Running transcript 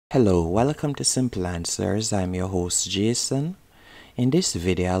Hello, welcome to Simple Answers. I'm your host Jason. In this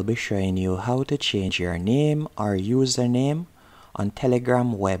video, I'll be showing you how to change your name or username on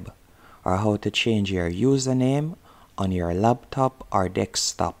Telegram web, or how to change your username on your laptop or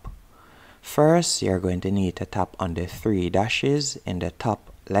desktop. First, you're going to need to tap on the three dashes in the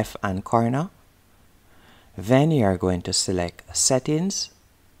top left hand corner. Then you're going to select Settings.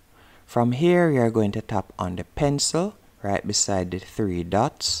 From here, you're going to tap on the pencil right beside the three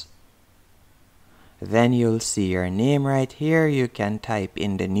dots. Then you'll see your name right here. You can type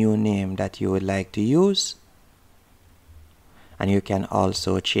in the new name that you would like to use. And you can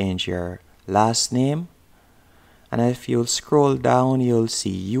also change your last name. And if you'll scroll down, you'll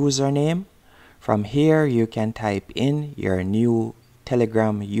see username. From here, you can type in your new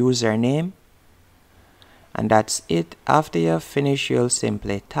Telegram username. And that's it. After you've finished, you'll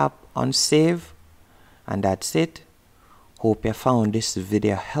simply tap on save. And that's it. Hope you found this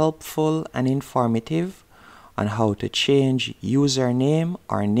video helpful and informative on how to change username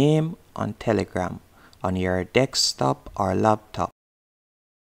or name on Telegram on your desktop or laptop.